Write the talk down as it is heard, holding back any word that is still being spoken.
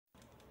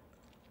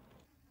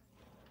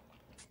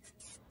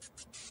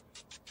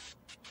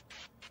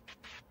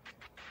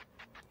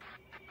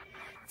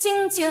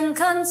金钱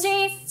看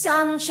齐，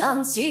江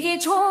山齐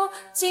出，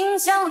金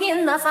项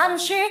链那凡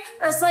事，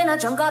而随那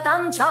整个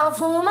当朝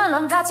驸马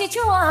郎他祈求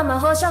我们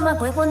和什么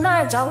鬼魂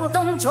儿找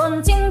东春，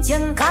金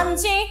钱看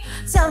齐，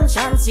江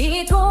山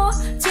齐出，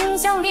金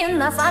项链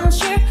那凡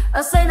事，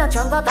而随那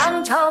整个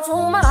当朝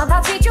驸马郎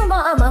他祈求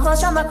我们和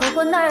什么鬼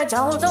魂儿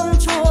找东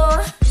春。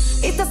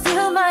If you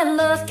feel my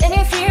love, can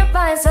you feel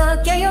my soul?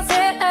 Can you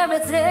feel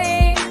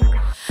everything?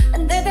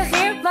 And if you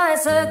hear my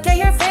soul, can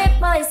you feel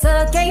my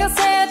soul? Can you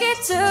feel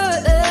it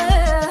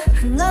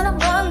too? None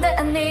of one that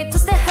I need to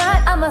stay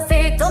high on my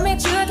feet. Don't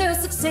need you to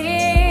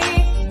succeed.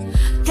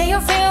 Can you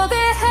feel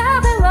the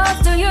heaven rush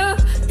to you?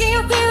 Can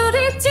you feel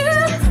it too?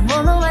 Come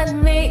on, don't let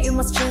me, you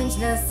must change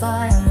the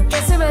fire.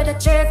 Guess you read the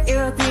check,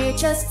 you'll be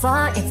just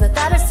fine. If the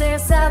daughter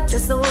says up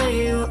just the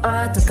way you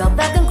are, to come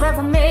back and cry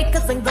for me,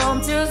 cause I'm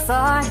gone too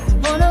far.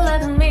 Wanna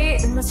let me,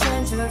 you must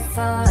change the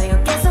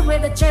fire. Guess you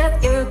read the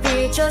check, you'll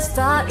be just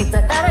fine. If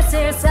the daughter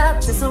says up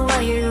just the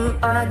way you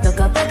are, to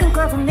come back and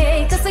cry for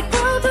me, cause I'm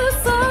gone too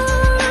far.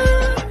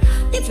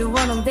 If you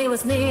wanna be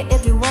with me,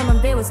 if you wanna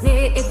be with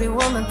me, if you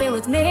wanna be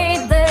with me,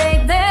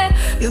 baby,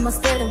 you must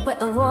stay there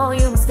with a wall,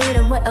 you must stay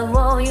there with a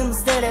wall, you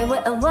must stay there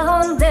with a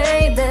wall,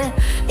 baby.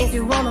 If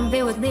you wanna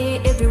be with me,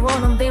 if you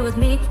wanna be with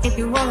me, if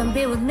you wanna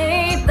be with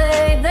me,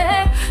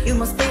 baby, you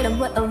must stay there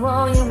with a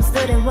wall, you must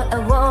stay there with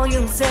a wall,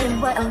 you must stay there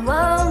with a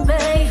wall,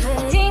 baby.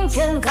 今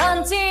天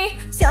看齐，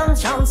江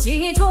上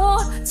齐出，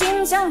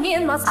金项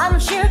链马三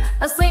十，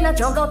随那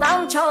周高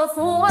当朝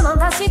驸马郎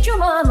他祈求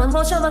我们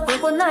和什么鬼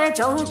魂来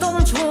找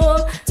东出。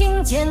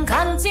金钱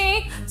看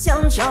齐，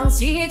江上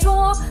齐出，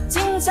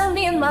金项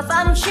链马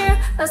三十，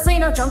随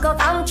那周高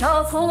当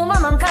朝驸马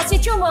郎他祈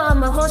求我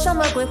们和什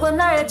么鬼魂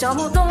来找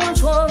东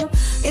出。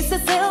If you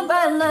feel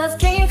my love,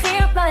 can you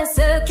hear my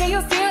soul? Can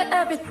you feel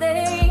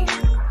everything?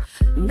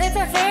 If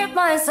you hear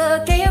my soul,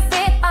 can you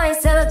feel my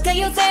soul? Can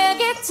you take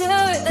it too?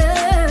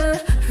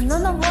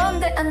 None of one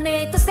that I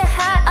need to stay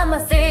high on my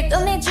feet.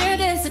 Don't need you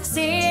to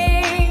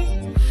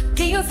succeed.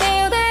 Can you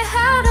feel the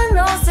heart and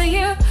also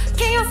you?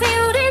 Can you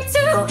feel it too?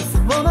 Oh, if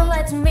you wanna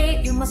lie to me,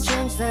 you must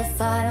change the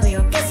file.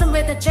 You'll get some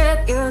with the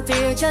check, you'll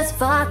do just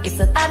fine. If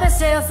the ever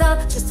sails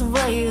out just the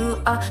way you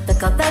are, then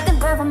come back and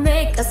cry for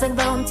me, cause I'm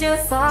gone too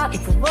far.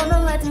 If you wanna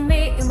lie to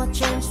me, you must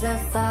change the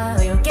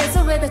file. You'll get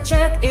some with the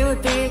check, you'll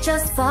be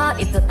just fine.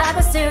 If the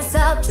ever sails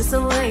out just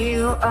the way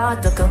you are,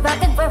 then come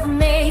back and cry for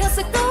me, cause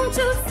I'm gone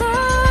too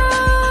far.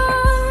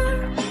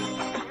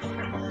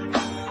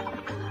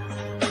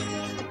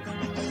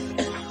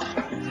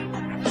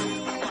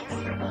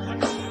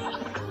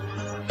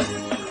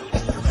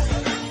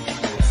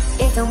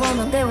 If the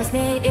woman there was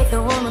me, if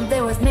the woman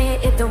there was me,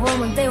 if the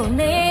woman there was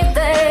me,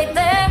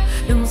 baby,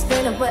 you must be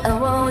the way I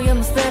want, you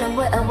must be the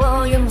way I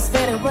want, you must be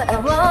the way I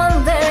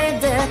want,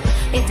 baby.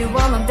 If the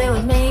woman there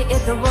with me,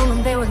 if the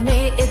woman there with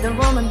me, if the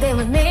woman there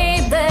with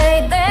me,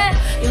 baby,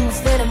 you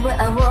must be the way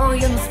I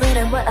want, you must be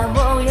the way I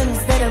want, you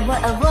must be the way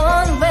I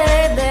want,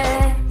 baby.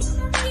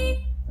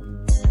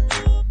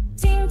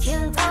 今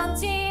天看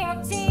齐，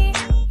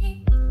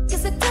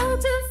 Cause I go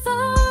too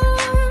far.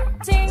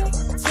 今天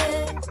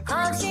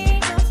看齐。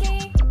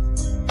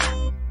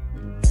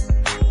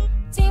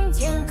金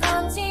钱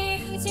看齐，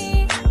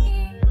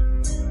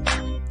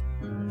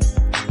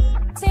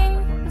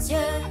金钱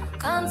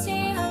看齐。